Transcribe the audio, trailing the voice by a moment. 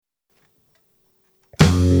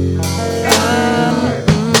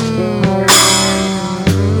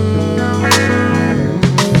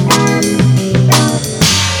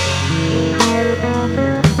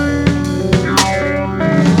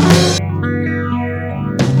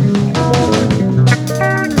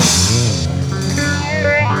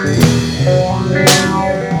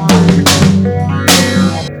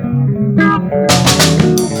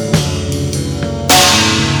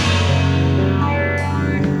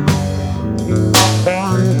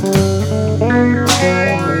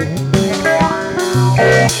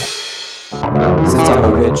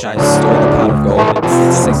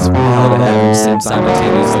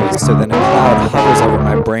simultaneously, so then a cloud hovers over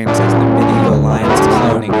my brain as the medieval lions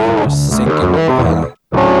cloning or sinking.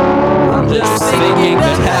 I'm just sinking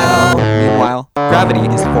to hell. Meanwhile, gravity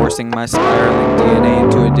is forcing my spiraling DNA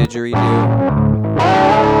into a didgeridoo.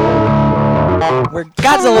 Where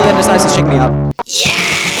Godzilla then decides to shake me up.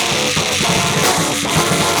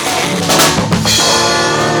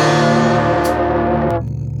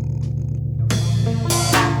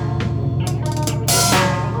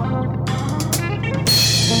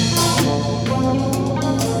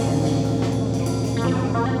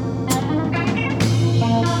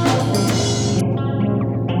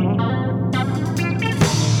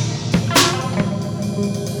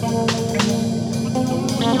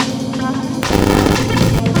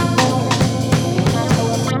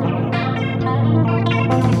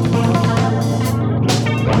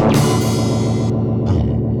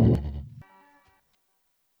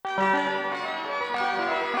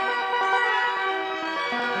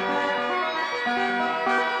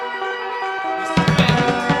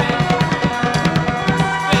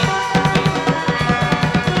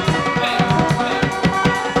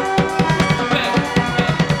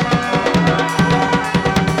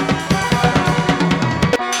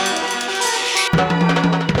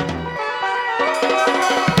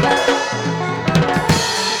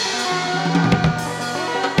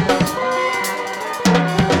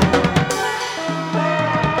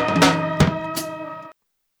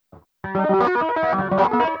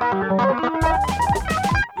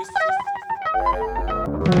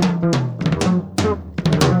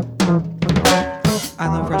 I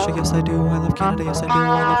love Russia, yes I do. I love Canada, yes I do. I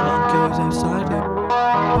love Monaco, yes I do.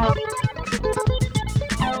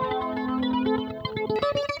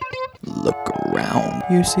 Look around.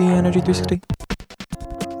 You see Energy 360?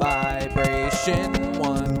 Vibration